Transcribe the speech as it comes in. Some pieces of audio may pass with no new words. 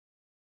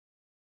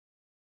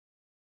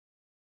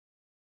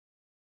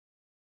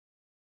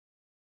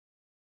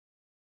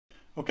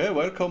Okay,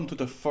 welcome to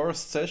the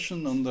first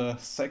session on the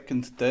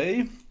second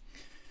day.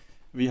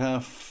 We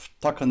have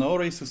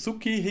Takanori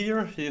Suzuki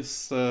here.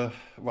 He's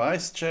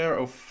vice chair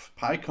of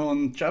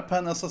PyCon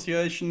Japan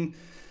Association,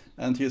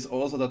 and he is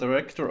also the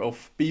director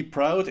of Be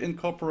Proud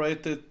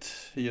Incorporated.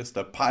 He is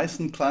the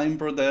Python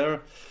climber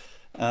there.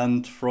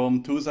 And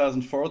from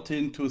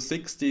 2014 to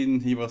 16,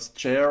 he was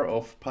chair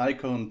of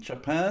PyCon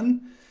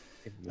Japan.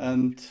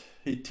 And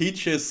he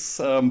teaches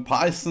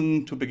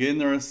Python to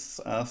beginners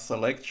as a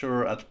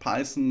lecturer at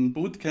Python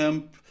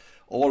Bootcamp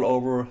all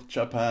over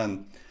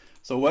Japan.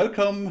 So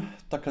welcome,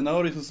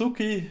 Takanori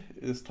Suzuki.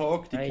 His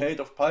talk, Hi,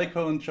 Decade of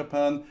PyCon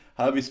Japan,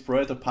 how we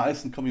spread a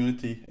Python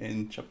community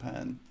in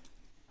Japan.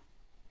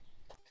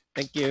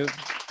 thank you.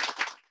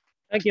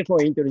 Thank you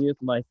for introducing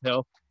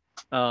myself.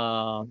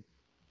 Uh,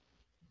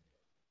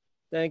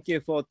 Thank you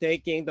for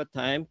taking the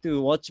time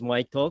to watch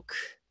my talk.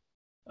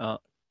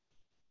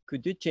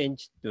 Could you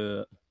change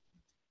the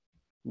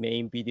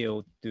main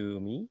video to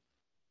me?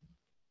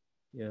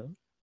 Yeah.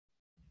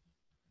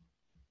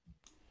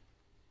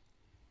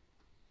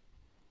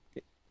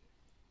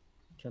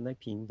 Can I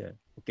pin there?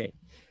 Okay.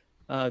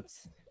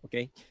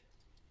 Okay.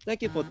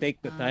 Thank you for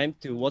taking the time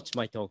to watch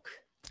my talk.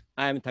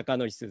 I'm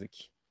Takanori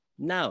Suzuki.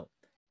 Now,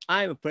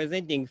 I'm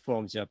presenting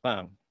from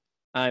Japan.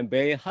 I'm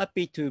very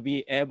happy to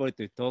be able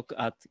to talk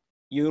at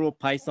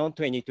EuroPython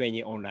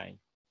 2020 online.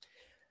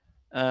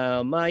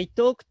 My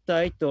talk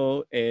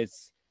title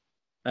is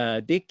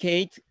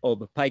Decade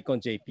of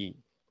PyCon JP.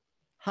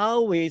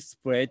 How we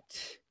spread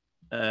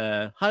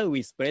the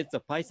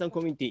Python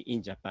community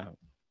in Japan.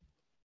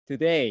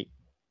 Today,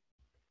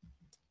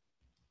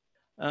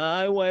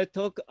 I will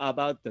talk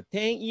about the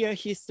 10-year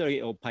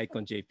history of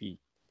PyCon JP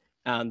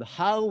and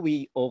how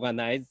we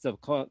organized the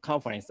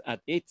conference at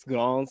its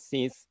ground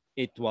since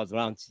it was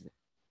launched.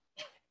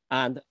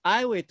 And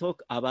I will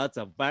talk about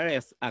the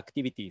various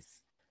activities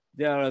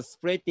that are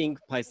spreading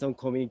Python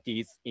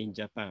communities in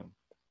Japan.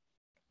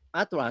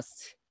 At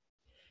last,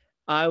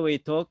 I will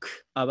talk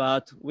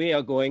about what we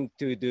are going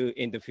to do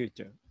in the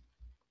future.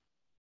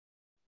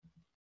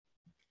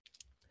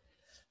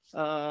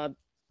 I'd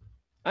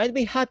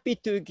be happy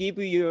to give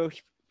you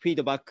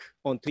feedback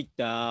on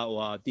Twitter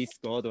or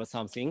Discord or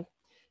something.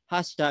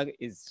 Hashtag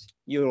is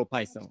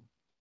EuroPython.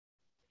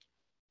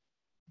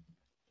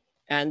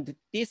 And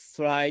this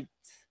slide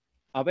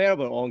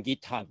available on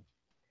GitHub,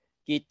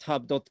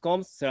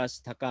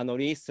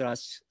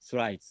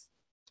 github.com/takanori/slides.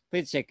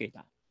 Please check it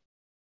out.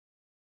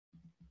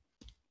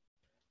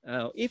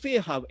 If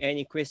you have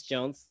any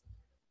questions,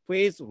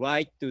 please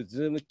write to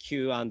Zoom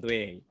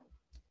Q&A.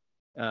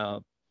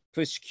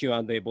 Push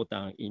Q&A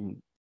button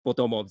in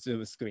bottom of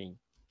Zoom screen.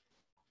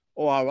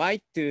 Or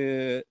write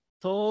to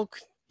talk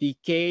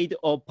Decade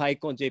of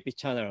PyCon JP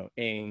channel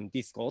in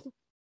Discord.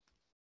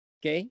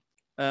 Okay.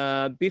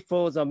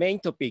 Before the main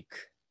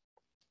topic,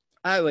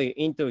 I will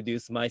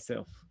introduce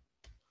myself.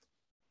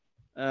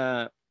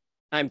 I'm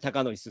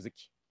Takanori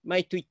Suzuki.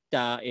 My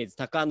Twitter is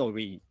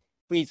Takanori.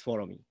 Please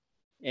follow me.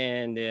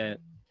 And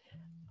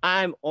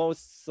I'm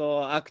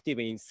also active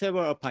in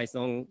several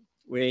Python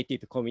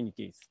related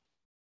communities.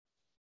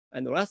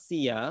 And last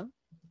year,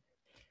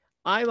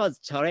 I was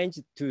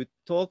challenged to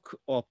talk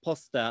or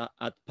poster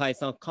at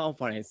Python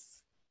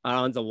conference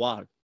around the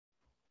world,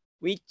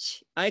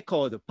 which I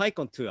called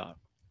PyCon Tour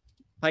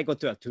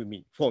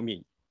for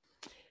me.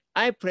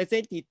 I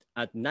presented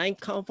at 9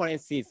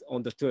 conferences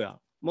on the tour,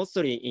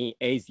 mostly in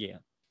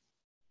Asia.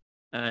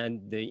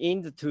 And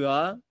in the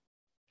tour,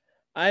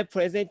 I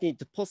presented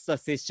the poster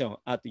session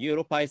at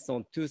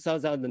EuroPython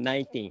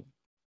 2019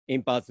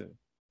 in Basel.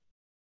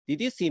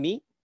 Did you see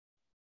me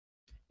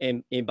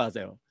in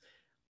Basel?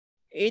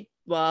 It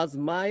was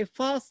my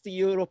first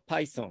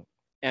EuroPython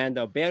and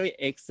a very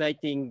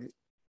exciting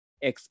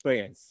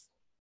experience.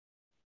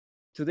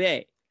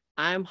 Today,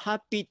 I'm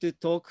happy to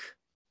talk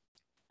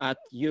at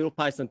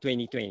EuroPython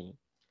 2020,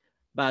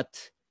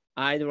 but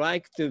I'd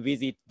like to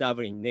visit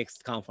Dublin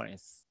next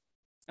conference.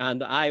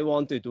 And I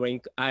want to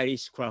drink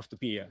Irish craft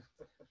beer.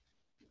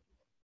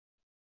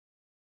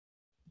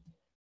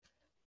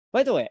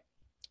 By the way,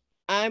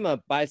 I'm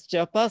a vice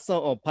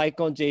chairperson of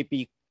PyCon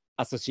JP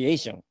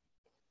Association.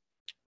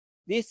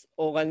 This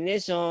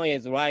organization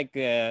is like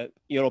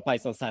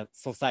EuroPython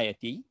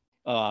Society,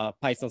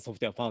 Python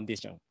Software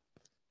Foundation.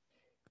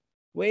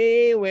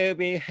 We will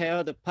be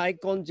held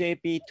PyCon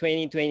JP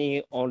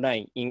 2020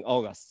 online in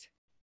August.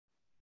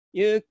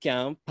 You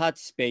can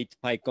participate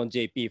PyCon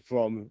JP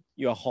from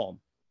your home.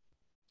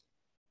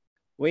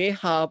 We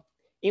have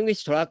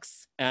English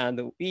tracks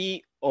and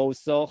we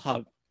also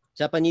have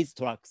Japanese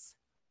tracks.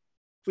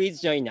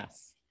 Please join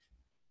us.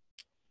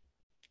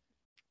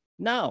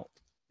 Now,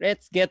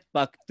 let's get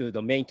back to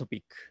the main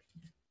topic.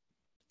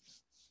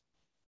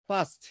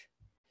 First,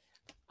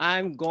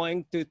 I'm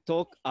going to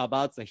talk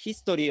about the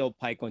history of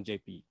PyCon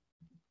JP.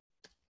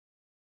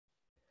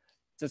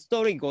 The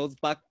story goes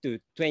back to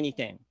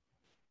 2010.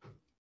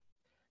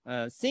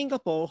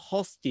 Singapore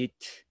hosted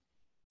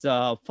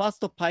the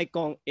first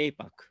PyCon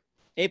APAC.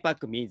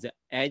 APAC means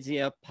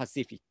Asia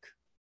Pacific.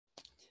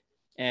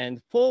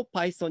 and 4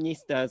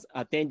 Pythonistas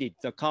attended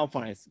the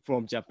conference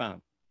from Japan.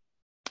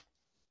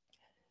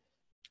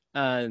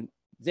 And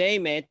they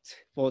met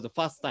for the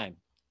first time,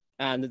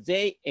 and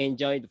they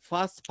enjoyed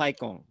first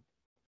PyCon.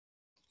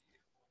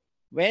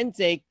 When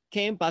they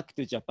came back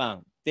to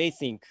Japan, they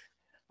think,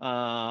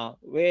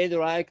 we'd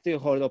like to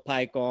hold a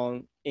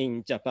PyCon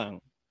in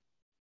Japan,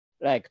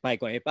 like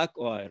PyCon APAC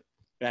or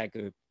like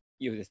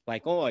US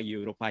PyCon or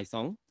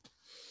EuroPython.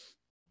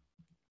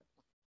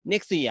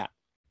 Next year,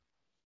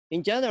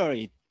 in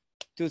January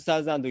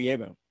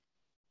 2011,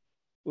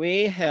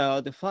 we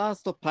held the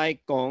first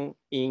PyCon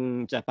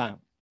in Japan.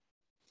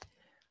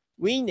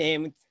 We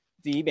named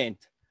the event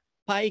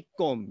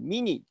PyCon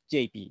Mini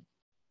JP.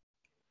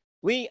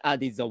 We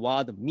added the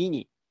word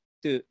mini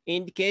to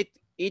indicate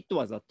it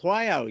was a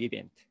trial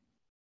event.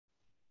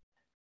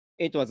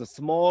 It was a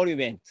small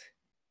event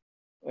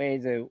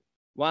with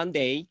 1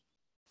 day,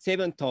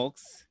 7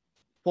 talks,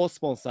 4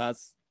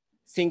 sponsors,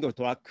 single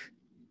track,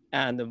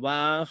 and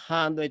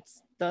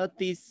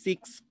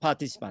 136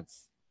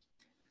 participants.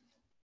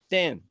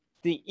 Then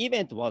the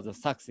event was a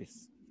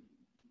success.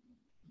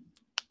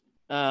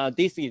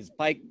 This is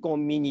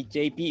PyCon Mini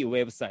JP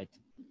website.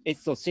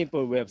 It's a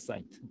simple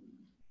website.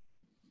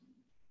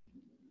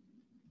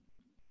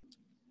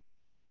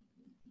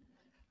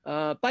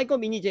 PyCon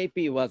Mini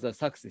JP was a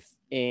success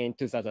in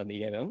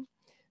 2011.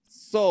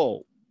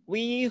 So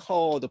we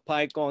hold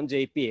PyCon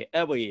JP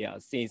every year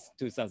since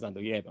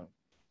 2011.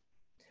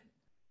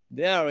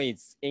 There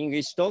is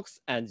English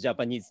talks and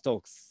Japanese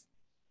talks.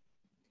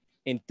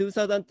 In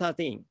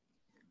 2013,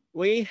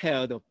 we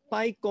held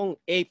PyCon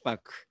APAC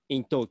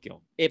in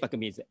Tokyo. APAC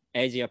means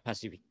Asia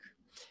Pacific.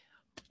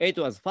 It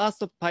was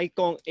first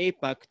PyCon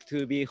APAC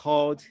to be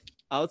held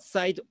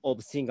outside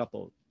of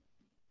Singapore.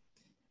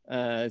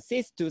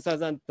 Since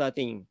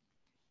 2013,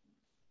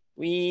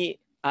 we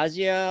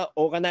Asia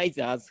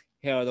organizers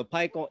held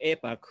PyCon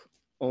APAC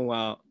on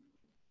a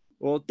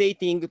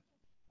rotating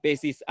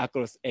basis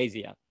across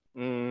Asia.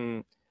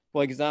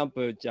 For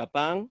example,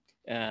 Japan,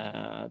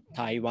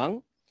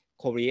 Taiwan,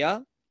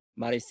 Korea,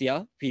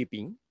 Malaysia,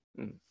 Philippines.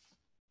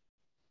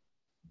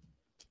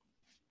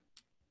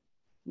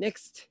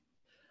 Next,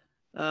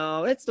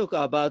 let's talk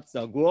about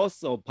the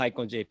growth of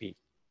PyCon JP.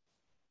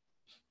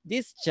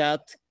 This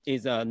chart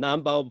is a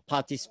number of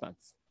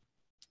participants.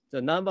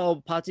 The number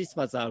of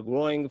participants are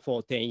growing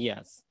for 10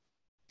 years.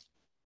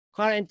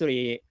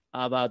 Currently,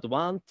 about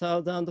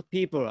 1,000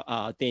 people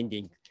are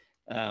attending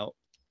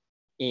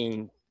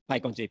in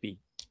PyCon JP.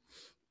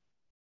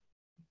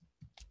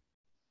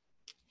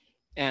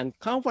 And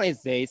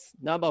conference days,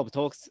 number of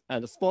talks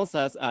and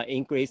sponsors are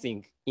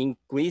increasing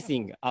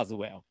as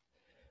well.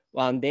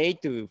 1 day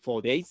to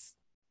 4 days,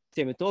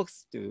 7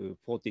 talks to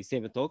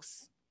 47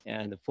 talks,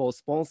 and 4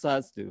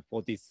 sponsors to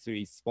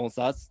 43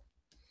 sponsors.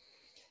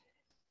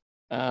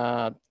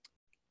 As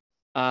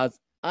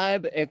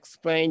I've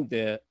explained,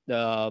 the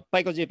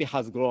PyCon JP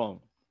has grown.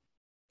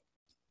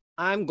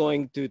 I'm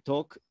going to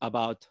talk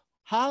about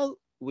how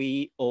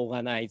we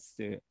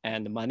organized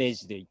and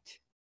managed it.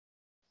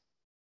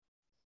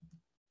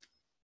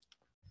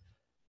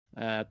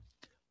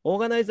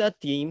 Organizer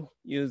team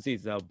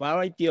uses a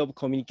variety of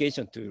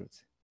communication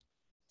tools,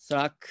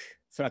 Slack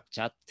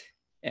chat,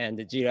 and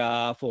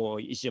Jira for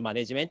issue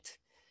management,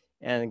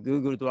 and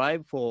Google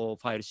Drive for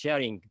file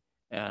sharing,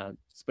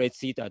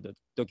 spreadsheet and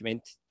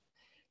document,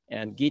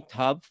 and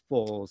GitHub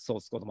for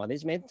source code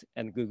management,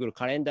 and Google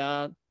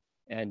Calendar,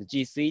 and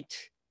G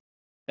Suite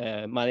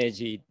manage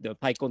the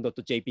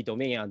pycon.jp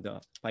domain and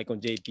the PyCon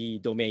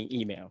JP domain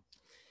email.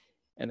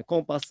 And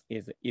Compass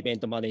is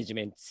event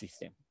management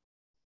system.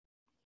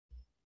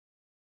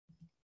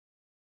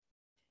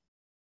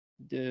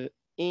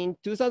 In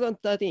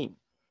 2013,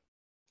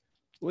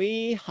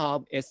 we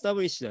have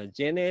established a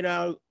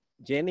general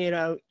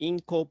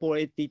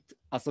incorporated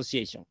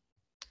association.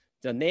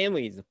 The name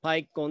is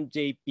PyCon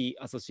JP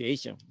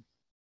Association.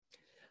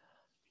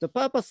 The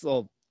purpose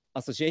of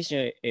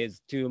association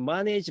is to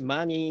manage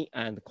money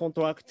and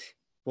contract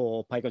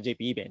for PyCon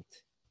JP event.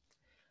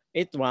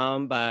 It's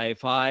run by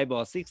 5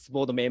 or 6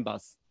 board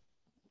members.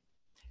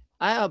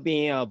 I have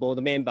been a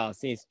board member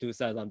since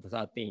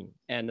 2013,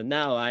 and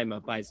now I'm a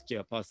vice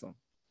chairperson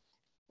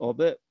of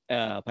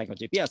PyCon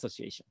JP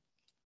Association.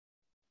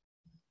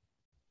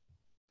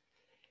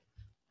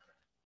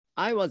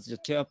 I was the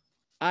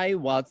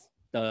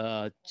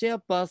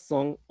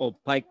chairperson of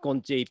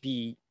PyCon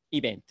JP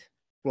event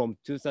from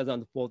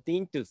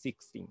 2014 to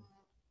 16.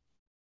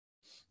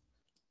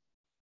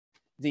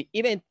 The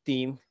event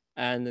team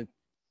and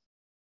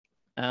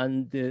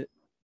the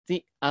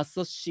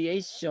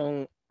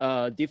association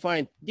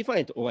different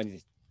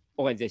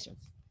organizations,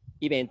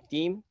 event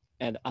team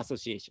and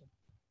association.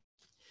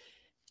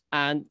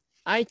 And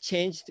I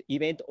changed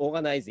event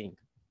organizing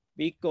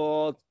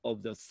because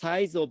of the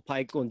size of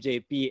PyCon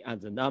JP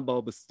and the number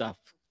of staff.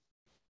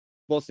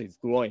 Both is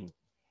growing.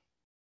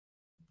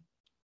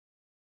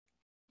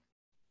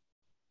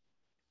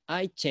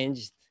 I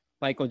changed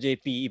PyCon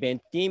JP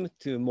event team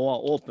to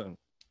more open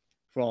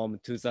from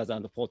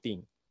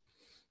 2014.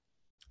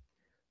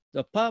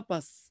 The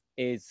purpose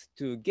is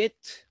to get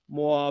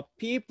more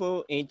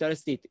people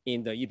interested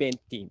in the event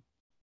team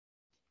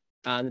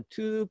and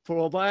to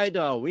provide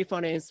a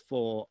reference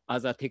for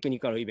other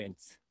technical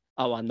events,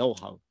 our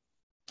know-how.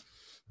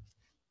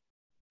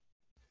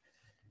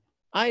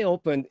 I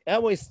opened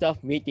every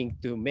staff meeting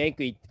to make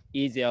it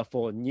easier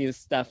for new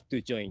staff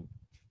to join.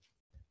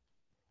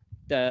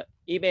 The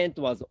event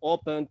was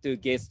open to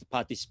guest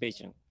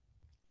participation,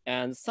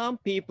 and some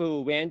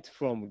people went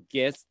from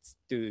guests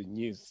to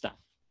new staff.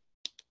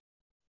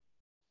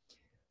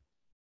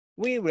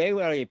 We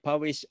regularly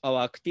publish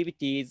our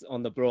activities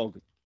on the blog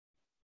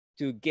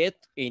to get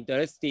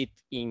interested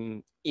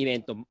in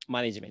event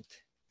management.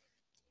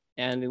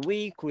 And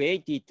we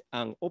created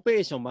an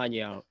operation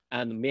manual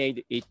and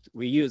made it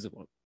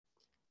reusable.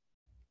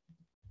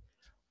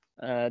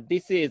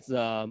 This is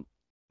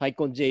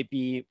PyCon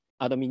JP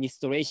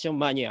administration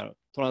manual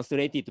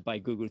translated by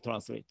Google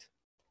Translate.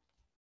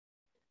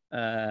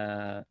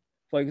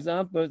 For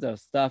example, the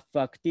staff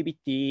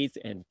activities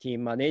and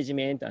team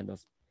management and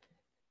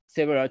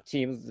several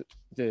teams,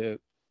 the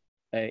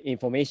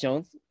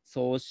information,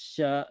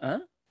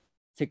 social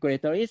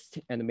secretaries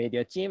and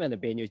media team and the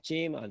venue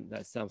team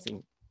and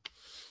something.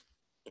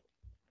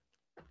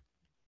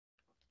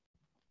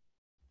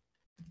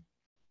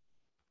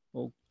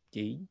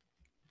 Okay.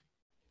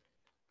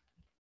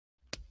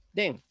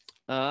 Then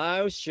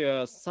I'll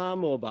share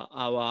some of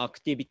our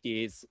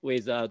activities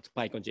without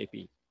PyCon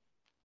JP.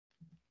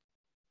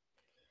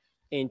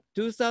 In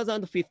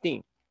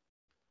 2015,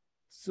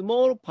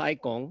 small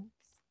PyCon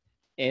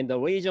and the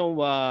region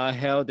were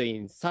held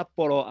in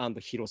Sapporo and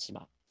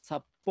Hiroshima.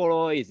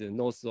 Sapporo is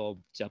north of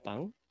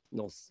Japan,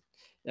 north.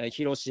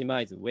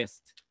 Hiroshima is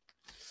west.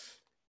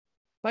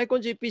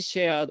 PyCon JP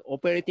shared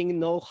operating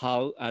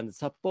know-how and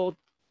supported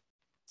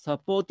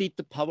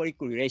public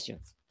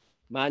relations,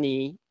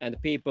 money,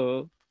 and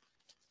people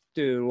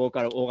to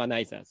local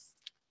organizers.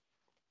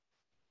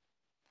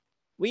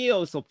 We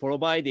also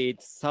provided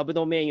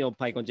subdomain of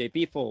PyCon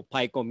JP for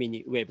PyCon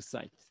mini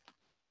website.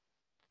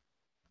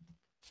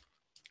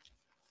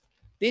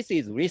 This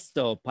is list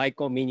of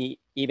PyCon mini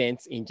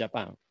events in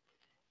Japan.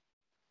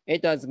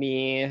 It has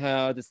been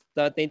held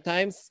 13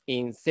 times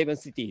in 7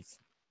 cities.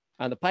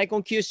 And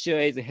PyCon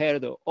Kyushu is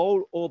held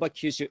all over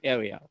Kyushu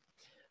area.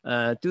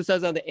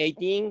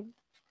 2018,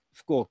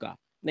 Fukuoka,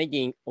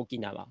 19,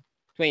 Okinawa,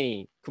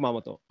 20,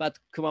 Kumamoto, but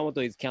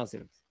Kumamoto is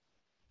canceled.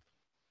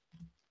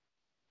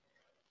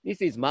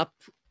 This is map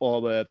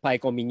of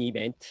PyCon mini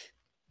event.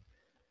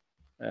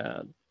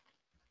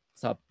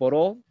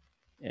 Sapporo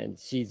and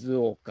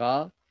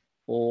Shizuoka,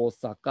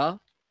 Osaka,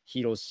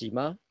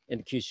 Hiroshima,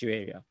 and Kyushu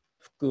area.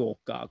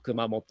 Fukuoka,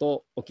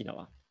 Kumamoto,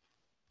 Okinawa.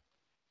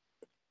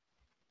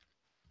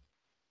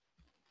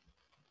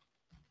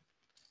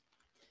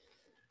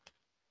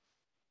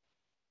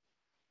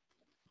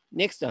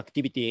 Next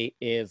activity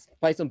is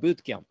Python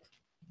Bootcamp.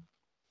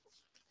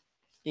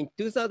 In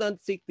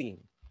 2016,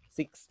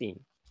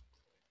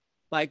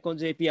 PyCon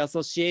JP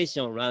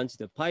Association launched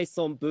the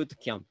Python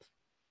Bootcamp.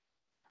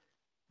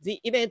 The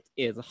event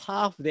is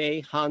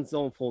half-day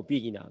hands-on for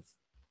beginners.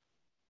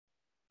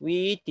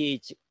 We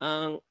teach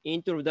an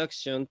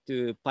introduction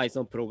to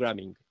Python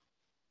programming.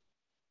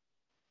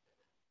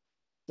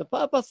 The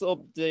purpose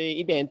of the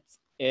event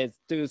is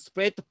to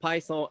spread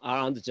Python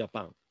around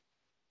Japan.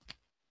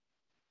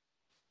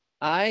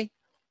 I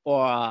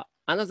or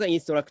another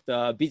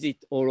instructor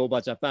visit all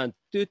over Japan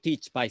to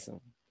teach Python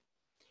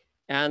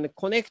and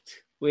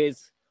connect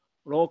with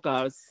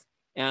locals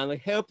and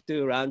help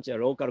to launch a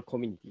local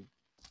community.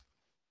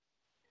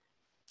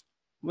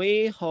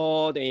 We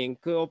hold in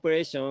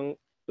cooperation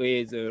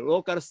with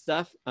local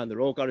staff and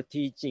local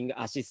teaching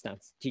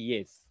assistants,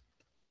 TAs.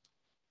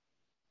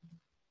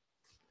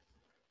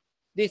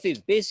 This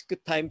is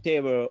basic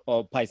timetable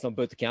of Python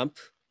Bootcamp.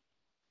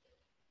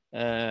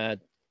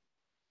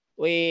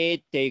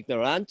 We take the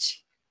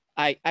lunch.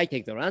 I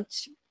take the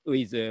lunch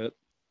with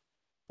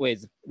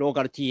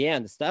local TA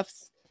and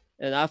staffs.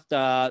 And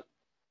after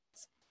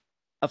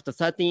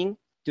 13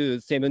 to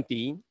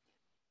 17,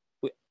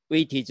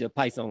 we teach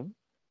Python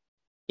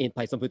in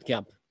Python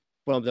Bootcamp,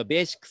 from the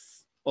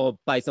basics of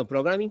Python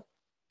programming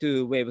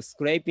to web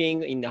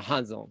scraping in the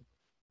hands-on.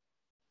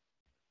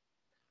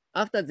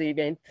 After the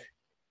event,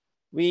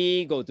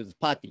 we go to the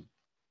party.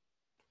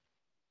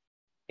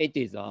 It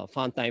is a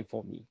fun time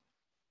for me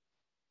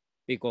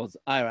because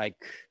I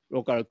like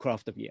local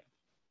craft beer.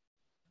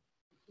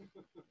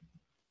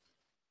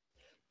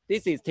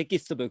 This is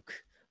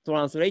textbook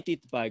translated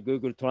by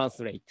Google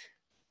Translate.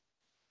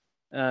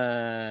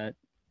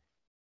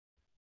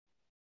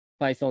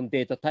 Python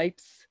data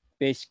types,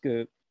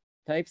 basic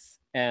types,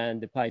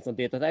 and Python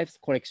data types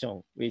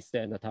collection with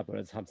the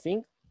table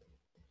something,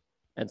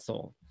 and so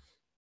on.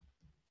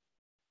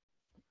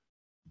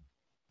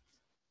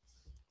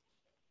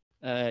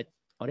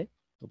 あれ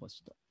飛ば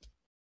した。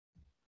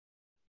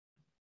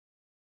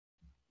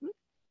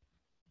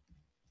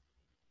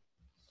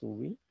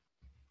Sorry.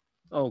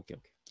 Oh, okay.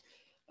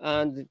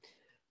 And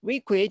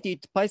we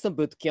created Python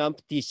Bootcamp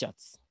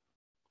t-shirts.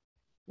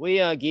 We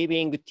are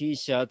giving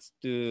t-shirts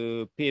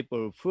to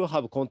people who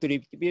have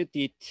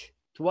contributed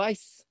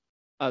twice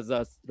as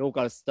a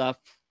local staff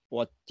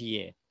or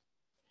TA.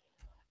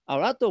 A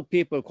lot of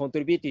people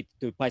contributed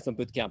to Python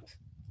Bootcamp,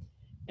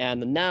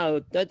 and now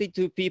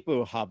 32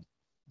 people have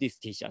these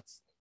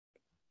t-shirts.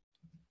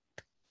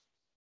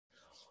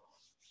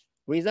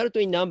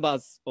 Resulting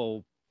numbers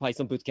of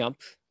Python Bootcamp,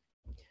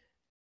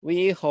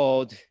 we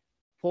hold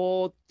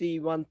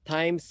 41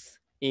 times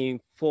in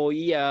 4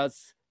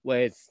 years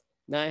with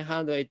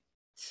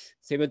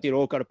 970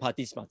 local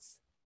participants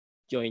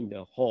join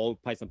the whole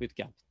Python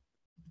Bootcamp.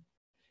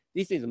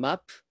 This is a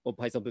map of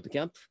Python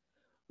Bootcamp.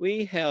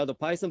 We held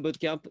Python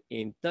Bootcamp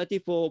in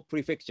 34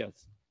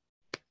 prefectures.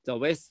 The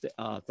West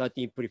are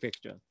 13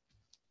 prefectures.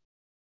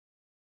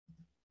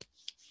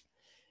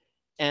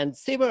 And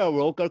several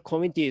local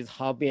communities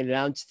have been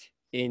launched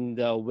in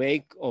the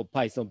wake of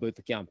Python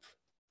Bootcamp.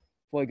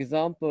 For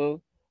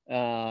example,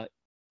 in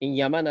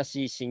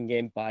Yamanashi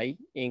Shingen-pai,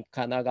 in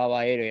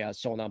Kanagawa area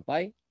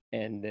Shonan-pai,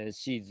 and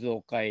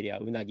Shizuoka area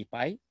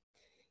Unagi-pai,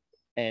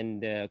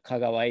 and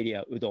Kagawa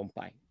area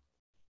Udon-pai.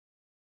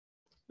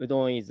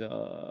 Udon is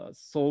a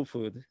soul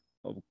food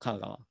of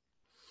Kagawa.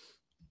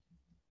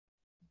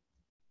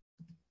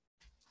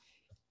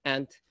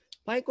 And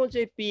PyCon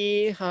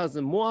JP has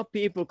more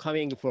people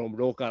coming from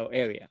local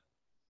area.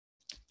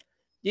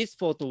 This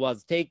photo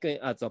was taken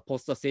as a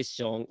poster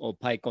session of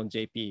PyCon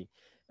JP.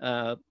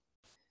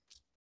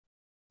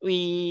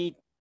 We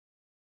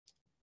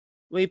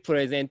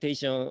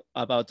presentation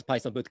about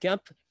Python Bootcamp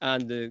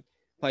and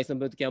Python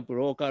Bootcamp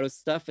local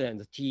staff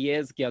and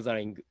TAs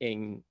gathering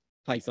in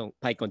PyCon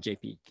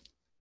JP.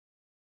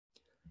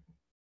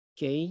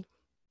 Okay,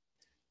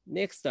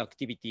 next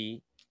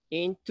activity.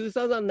 In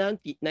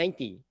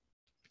 2019,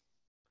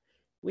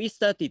 we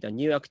started a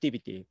new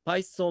activity,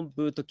 Python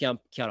Bootcamp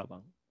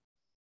Caravan.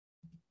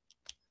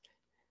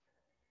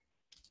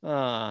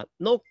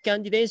 No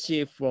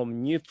candidacy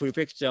from new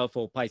prefecture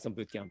for Python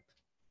Bootcamp.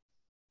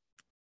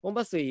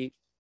 Conversely,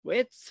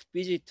 let's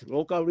visit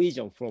local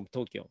region from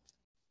Tokyo.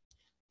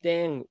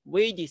 Then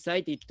we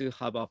decided to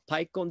have a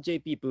PyCon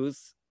JP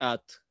booth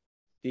at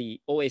the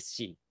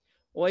OSC.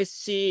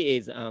 OSC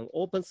is an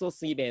open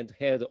source event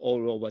held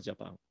all over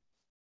Japan.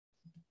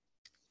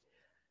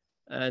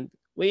 And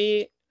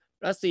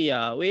last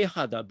year, we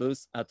had a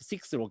booth at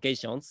 6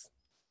 locations,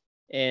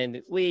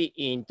 and we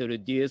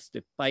introduced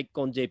the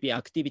PyCon JP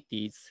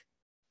activities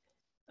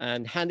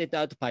and handed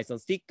out Python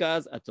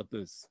stickers at the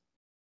booth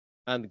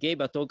and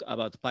gave a talk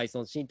about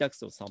Python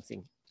syntax or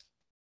something.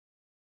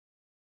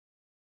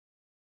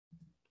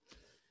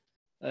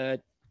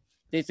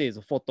 This is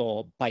a photo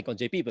of PyCon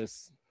JP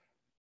booth.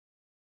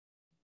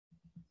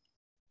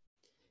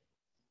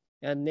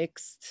 And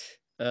next,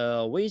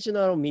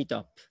 regional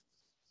meetup.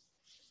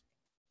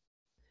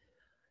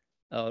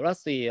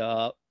 Last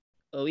year,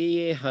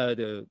 we had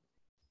a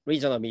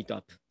regional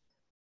meetup.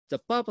 The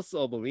purpose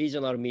of a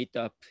regional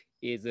meetup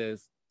is a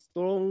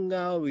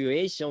stronger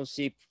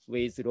relationship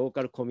with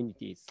local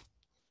communities.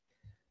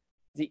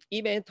 The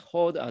event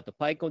held at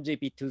PyCon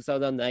JP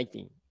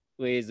 2019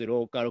 with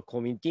local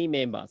community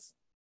members.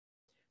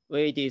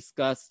 We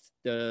discussed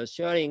the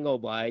sharing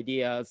of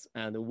ideas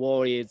and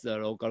worries the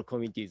local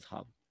communities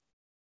have.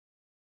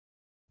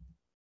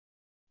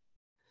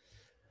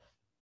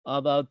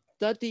 About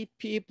 30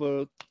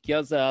 people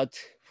gathered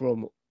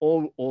from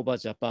all over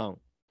Japan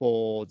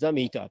for the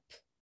meetup.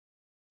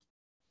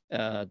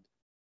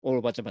 All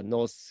over Japan,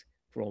 north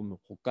from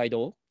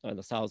Hokkaido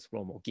and south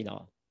from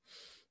Okinawa.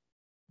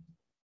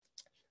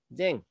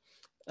 Then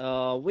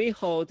we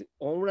held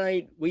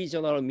online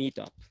regional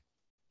meetup.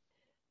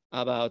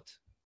 About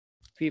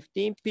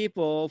 15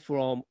 people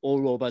from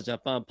all over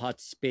Japan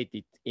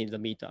participated in the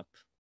meetup.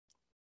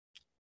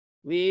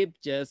 We've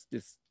just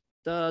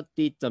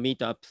started the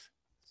meetup,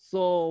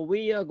 so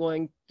we are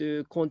going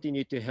to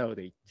continue to hold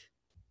it.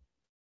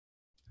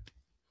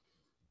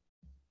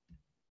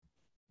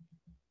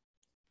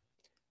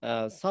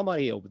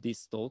 Summary of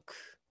this talk.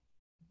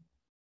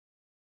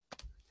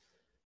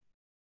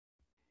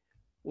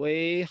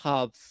 We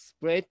have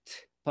spread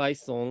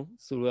Python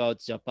throughout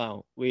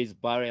Japan with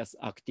various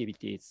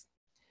activities.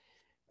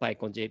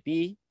 PyCon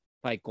JP,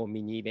 PyCon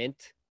mini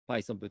event,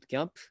 Python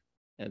Bootcamp,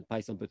 and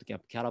Python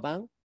Bootcamp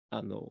Caravan,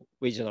 and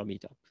regional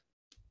meetup.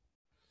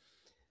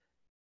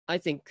 I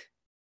think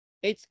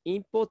it's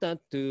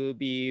important to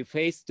be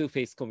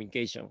face-to-face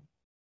communication.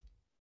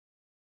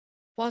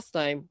 First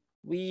time,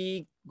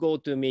 we go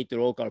to meet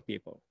local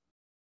people,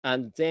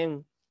 and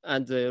then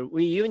the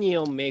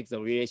reunion makes the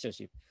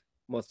relationship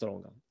more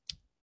stronger.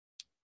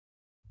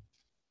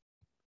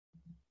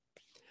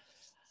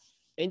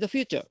 In the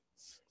future,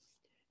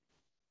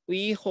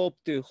 we hope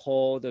to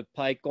hold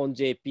PyCon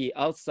JP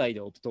outside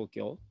of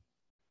Tokyo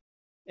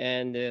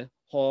and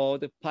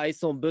hold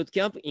Python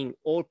Bootcamp in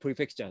all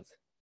prefectures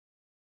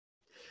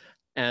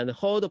and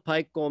hold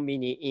PyCon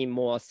Mini in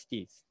more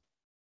cities.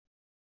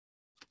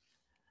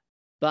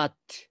 But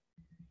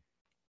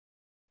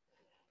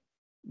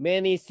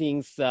many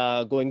things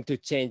are going to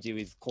change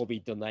with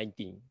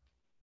COVID-19.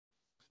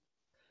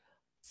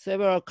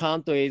 several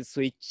countries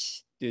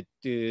switch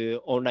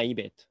to online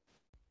event.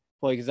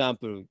 For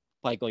example,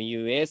 PyCon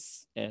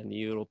US and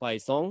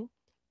EuroPython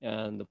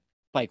and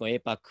PyCon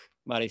APAC,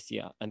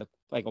 Malaysia, and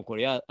PyCon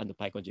Korea and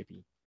PyCon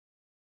JP.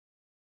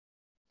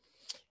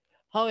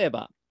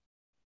 However,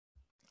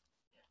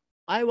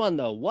 I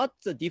wonder what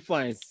the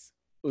difference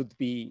would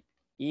be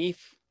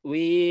if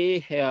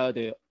we held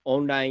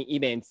online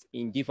events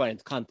in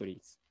different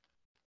countries.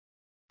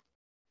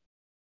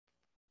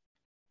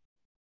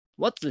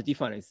 What's the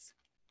difference?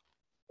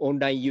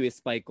 Online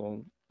US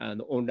PyCon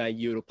and online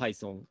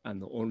EuroPython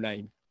and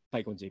online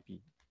PyCon JP.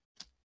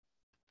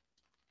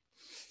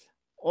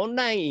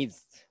 Online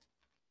is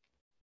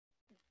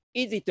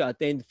easy to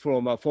attend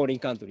from a foreign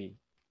country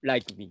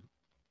like me,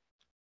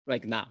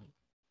 like now.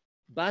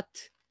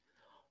 But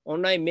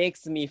online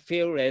makes me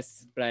feel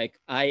less like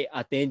I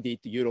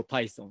attended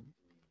EuroPython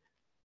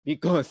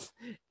because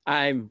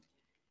I'm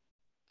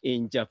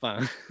in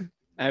Japan.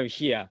 I'm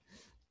here.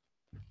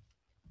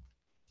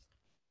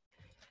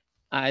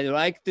 I'd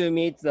like to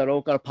meet the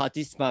local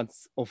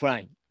participants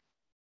offline.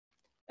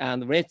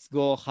 And let's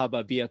go have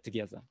a beer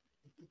together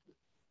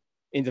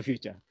in the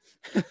future.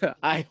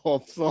 I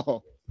hope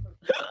so.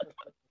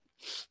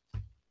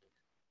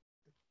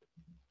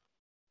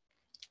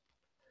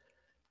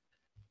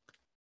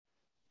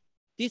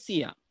 This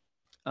year,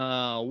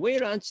 we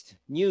launched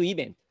new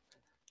event,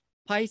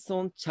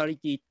 Python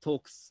Charity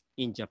Talks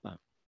in Japan.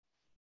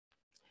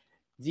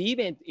 The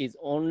event is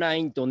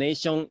online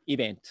donation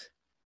event.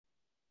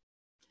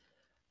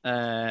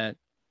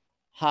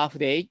 Half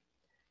day,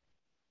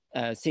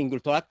 single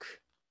track,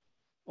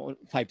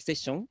 5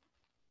 sessions.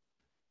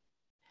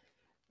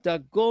 The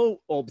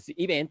goal of the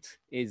event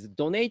is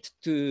donate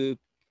to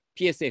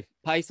PSF,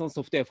 Python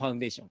Software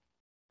Foundation,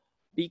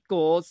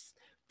 because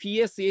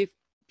PSF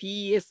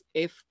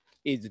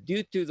is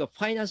due to the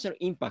financial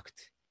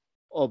impact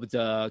of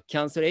the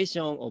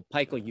cancellation of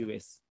PyCon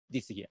US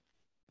this year.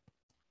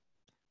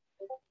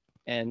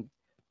 And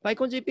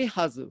PyCon JP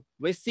has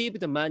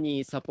received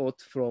money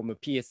support from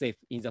PSF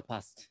in the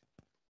past.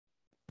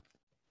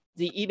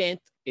 The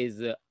event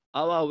is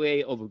our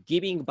way of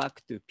giving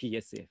back to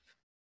PSF.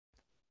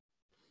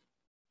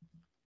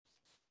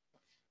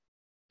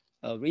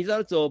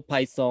 Results of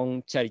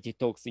Python Charity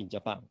Talks in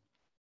Japan.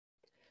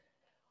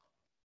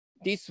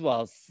 This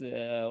was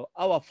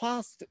our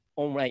first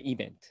online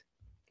event.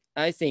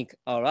 I think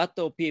a lot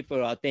of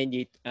people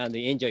attended and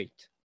enjoyed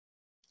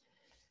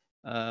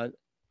it.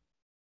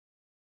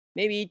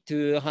 Maybe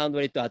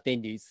 200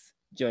 attendees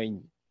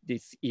joined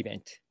this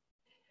event.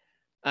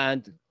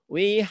 And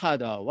we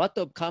had a lot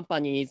of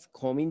companies,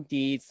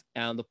 communities,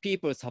 and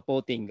people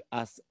supporting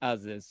us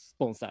as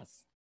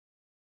sponsors.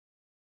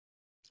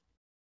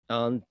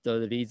 And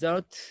the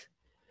result,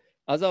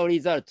 as a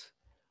result,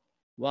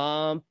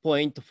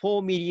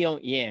 1.4 million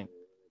yen,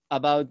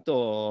 about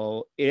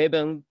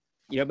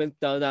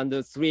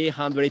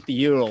 11,300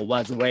 euro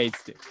was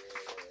raised.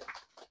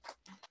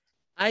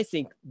 I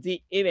think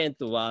the event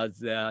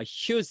was a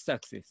huge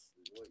success.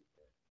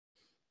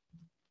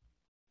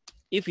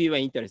 If you are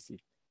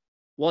interested,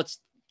 watch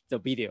the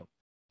video,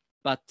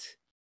 but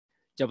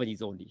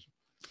Japanese only.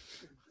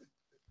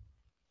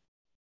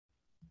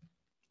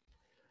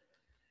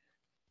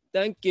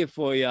 Thank you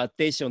for your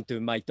attention to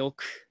my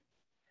talk.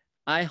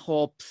 I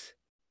hope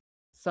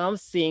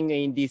something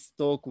in this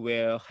talk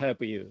will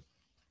help you.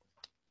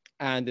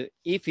 And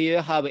if you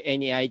have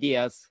any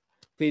ideas,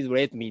 please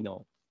let me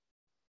know.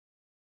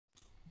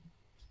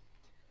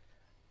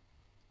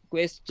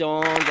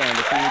 Questions and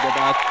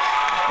feedback.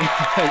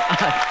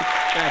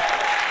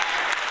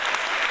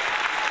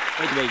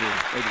 Wait.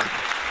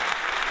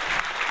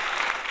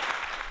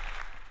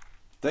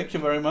 Thank you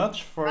very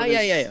much for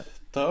this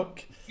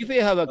talk. If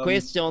you have a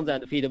questions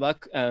and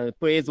feedback,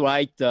 please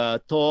write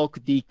talk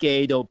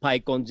decade of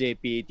PyCon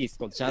JP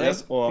Discord channel.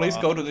 Yes, please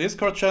go to the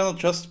Discord channel.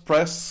 Just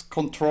press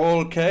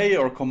Control K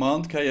or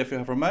Command K if you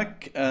have a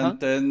Mac, and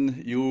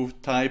then you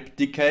type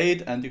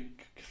decade, and you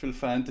will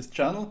find this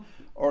channel.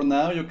 Or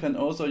now you can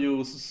also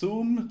use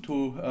Zoom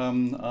to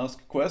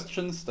ask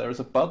questions. There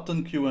is a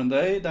button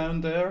Q&A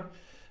down there,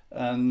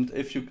 and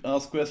if you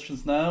ask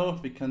questions now,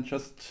 we can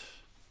just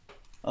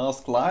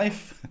ask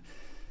live.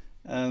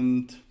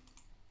 And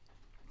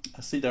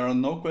I see there are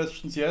no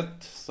questions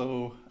yet,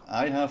 so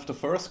I have the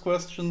first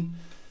question.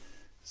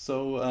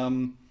 So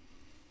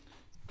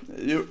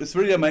it's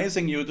really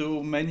amazing. You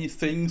do many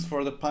things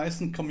for the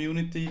Python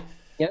community.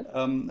 Yeah.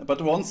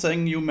 But one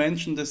thing you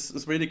mentioned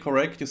is really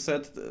correct. You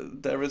said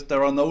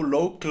there are no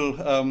local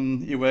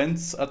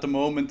events at the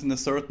moment in a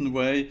certain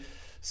way.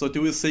 So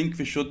do you think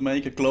we should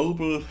make a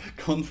global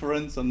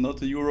conference and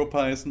not a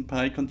EuroPython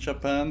PyCon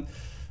Japan?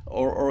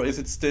 Or is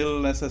it still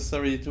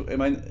necessary to? I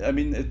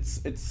mean,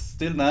 it's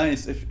still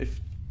nice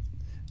if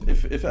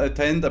I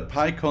attend a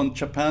PyCon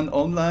Japan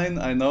online.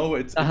 I know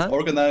it's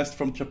organized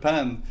from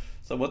Japan.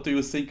 So what do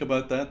you think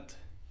about that?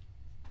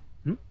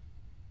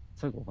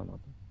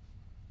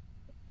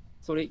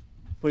 Sorry,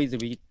 please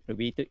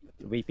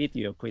repeat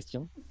your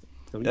question.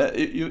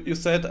 You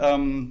said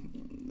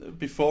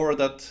before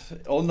that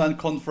online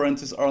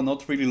conferences are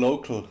not really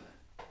local.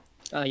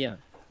 Yeah.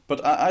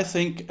 But I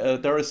think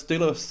there is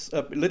still a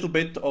little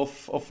bit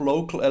of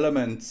local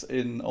elements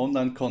in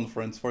online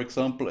conference. For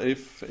example,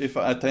 if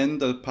I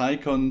attend a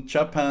PyCon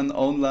Japan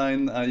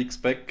online, I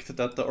expect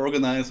that the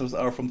organizers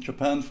are from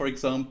Japan, for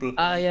example,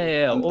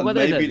 Yeah. and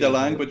maybe the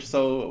language.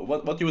 So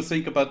what do you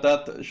think about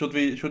that? Should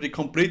we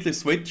completely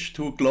switch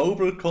to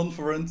global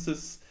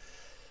conferences,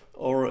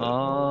 or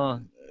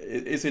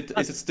is it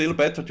still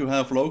better to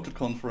have local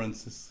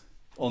conferences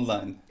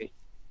online?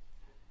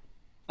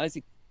 I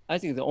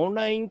think the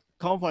online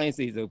conference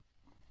is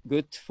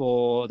good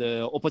for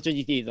the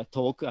opportunity to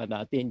talk and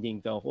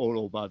attending the whole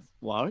over the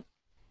world.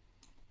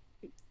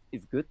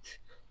 It's good,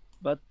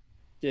 but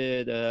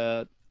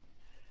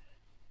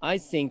I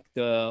think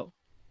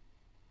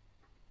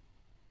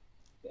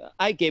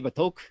I gave a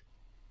talk,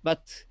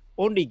 but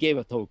only gave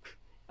a talk.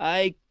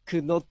 I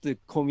could not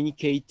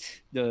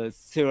communicate the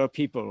several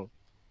people.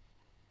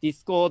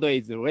 Discord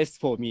is less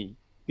for me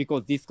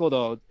because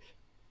Discord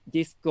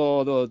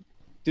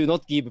do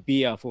not give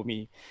beer for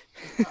me.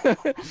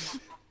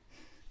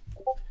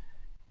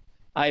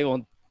 I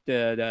want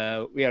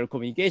the real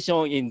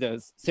communication in the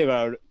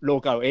several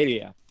local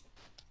area.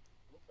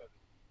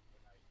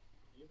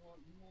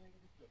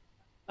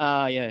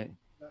 Yeah.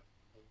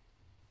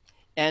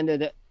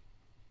 And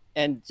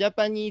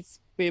Japanese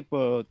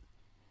people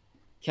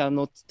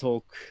cannot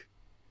talk.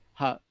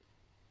 Yeah,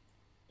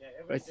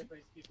 every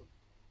Japanese people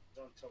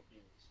don't talk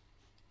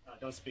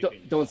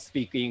English. Don't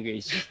speak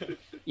English.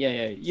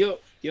 Yeah.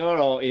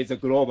 Euro is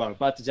global,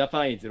 but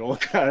Japan is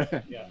local.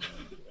 Yeah.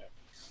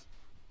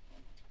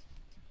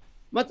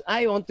 But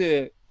I want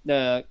to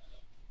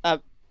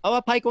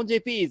our PyCon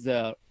JP is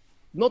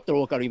not a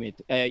local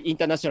event,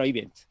 international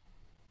event,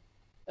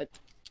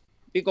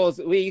 because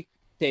we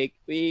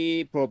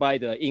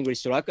provide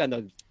English track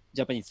and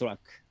Japanese track.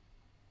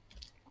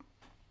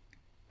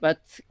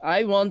 But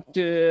I want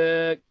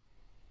to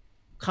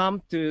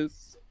come to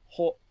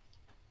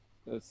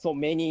so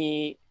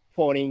many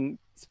foreign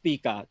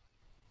speakers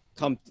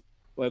come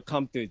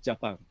to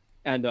Japan,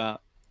 and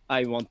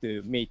I want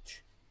to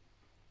meet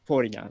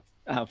foreigner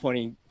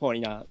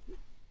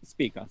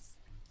speakers.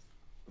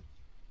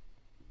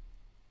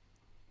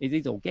 Is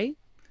it okay?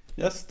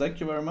 Yes, thank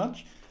you very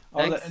much.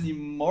 Are there any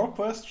more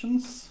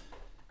questions?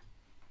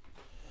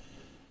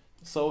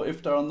 So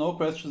if there are no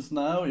questions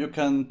now, you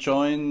can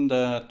join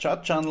the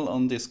chat channel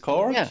on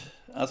Discord. Yeah.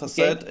 As I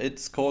said,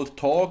 it's called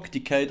Talk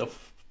Decade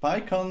of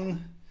PyCon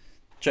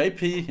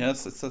JP.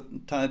 Yes, it's the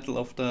title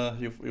of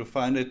you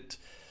find it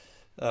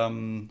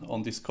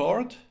on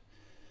Discord.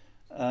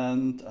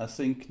 And I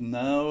think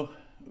now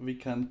we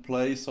can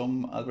play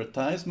some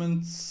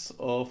advertisements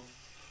of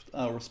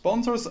our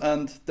sponsors.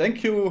 And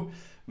thank you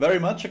very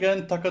much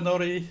again,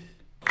 Takanori.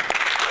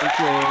 Thank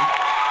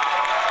you.